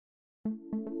That's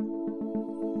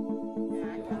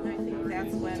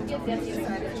when you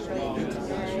decided to show you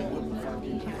today.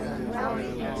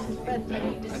 But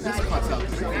you decided.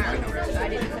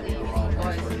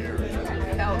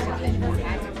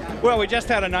 Well, we just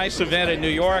had a nice event in New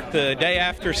York the day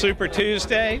after Super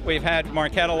Tuesday. We've had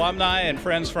Marquette alumni and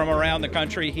friends from around the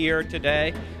country here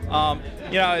today.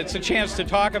 You know, it's a chance to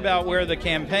talk about where the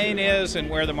campaign is and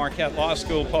where the Marquette Law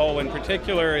School poll in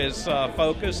particular is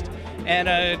focused, and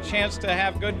a chance to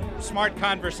have good, smart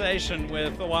conversation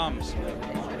with alums.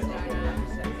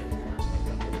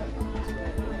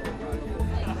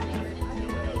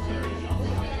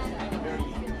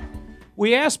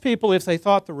 We asked people if they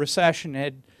thought the recession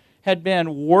had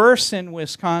been worse in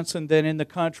Wisconsin than in the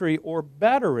country or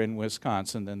better in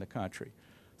Wisconsin than the country.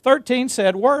 13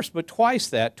 said worse, but twice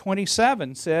that.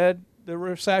 27 said the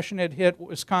recession had hit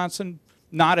Wisconsin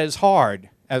not as hard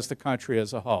as the country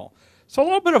as a whole. So a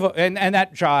little bit of a, and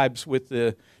that jibes with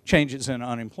the changes in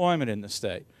unemployment in the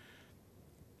state.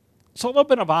 So a little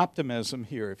bit of optimism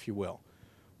here, if you will.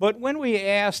 But when we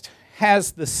asked,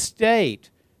 has the state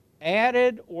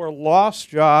added or lost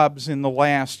jobs in the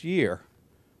last year,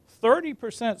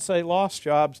 30% say lost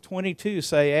jobs, 22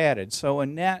 say added. So a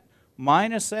net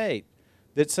 -8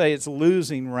 that say it's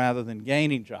losing rather than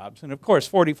gaining jobs. And of course,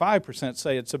 45%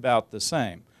 say it's about the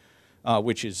same,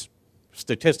 which is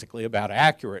statistically about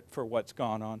accurate for what's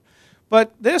gone on.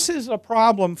 But this is a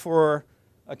problem for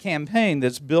a campaign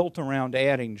that's built around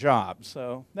adding jobs.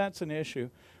 So that's an issue.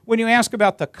 When you ask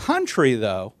about the country,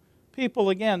 though, people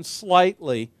again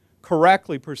slightly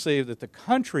correctly perceive that the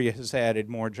country has added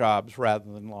more jobs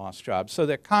rather than lost jobs. So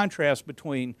that contrast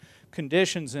between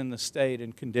conditions in the state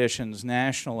and conditions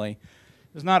nationally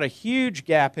is not a huge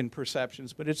gap in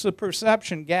perceptions, but it's a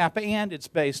perception gap, and it's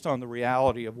based on the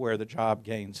reality of where the job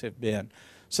gains have been.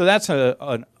 So that's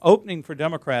an opening for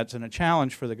Democrats and a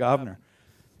challenge for the governor.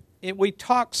 We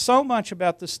talk so much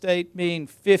about the state being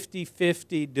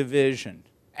 50-50 division,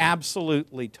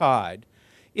 absolutely tied.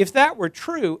 If that were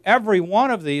true, every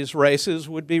one of these races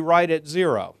would be right at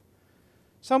 0.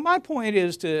 So my point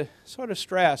is to sort of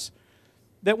stress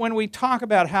that when we talk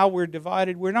about how we're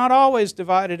divided, we're not always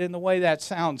divided in the way that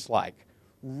sounds like.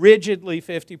 Rigidly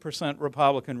 50%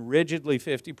 Republican, rigidly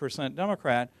 50%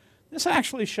 Democrat. This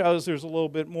actually shows there's a little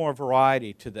bit more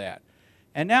variety to that.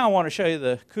 And now I want to show you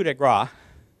the coup de grace.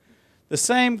 The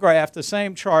same graph, the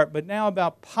same chart, but now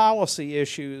about policy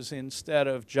issues instead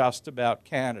of just about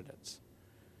candidates.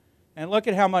 And look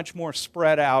at how much more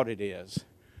spread out it is.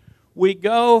 We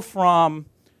go from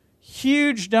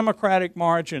huge Democratic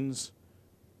margins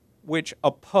which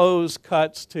oppose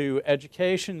cuts to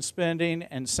education spending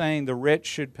and saying the rich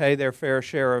should pay their fair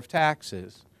share of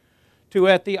taxes, to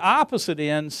at the opposite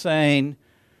end saying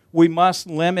we must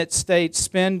limit state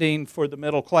spending for the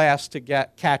middle class to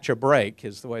catch a break,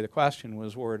 is the way the question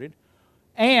was worded,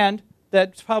 and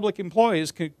that public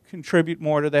employees could contribute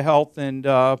more to the health and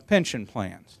pension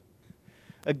plans.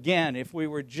 Again, if we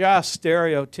were just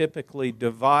stereotypically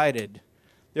divided,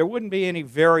 there wouldn't be any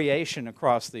variation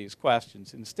across these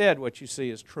questions. Instead, what you see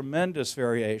is tremendous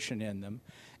variation in them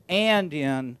and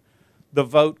in the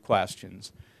vote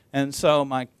questions. And so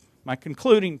my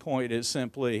concluding point is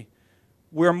simply,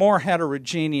 we're more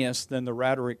heterogeneous than the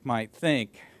rhetoric might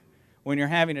think. When you're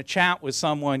having a chat with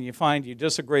someone you find you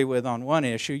disagree with on one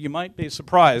issue, you might be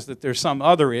surprised that there's some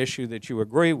other issue that you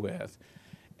agree with.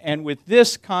 And with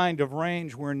this kind of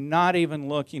range, we're not even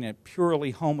looking at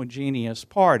purely homogeneous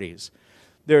parties.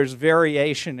 There's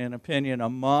variation in opinion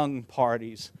among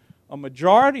parties. A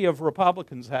majority of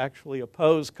Republicans actually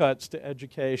oppose cuts to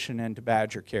education and to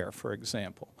Badger Care, for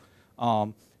example,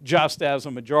 just as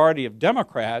a majority of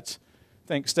Democrats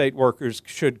think state workers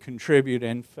should contribute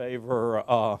in favor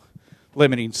of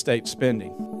limiting state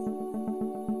spending.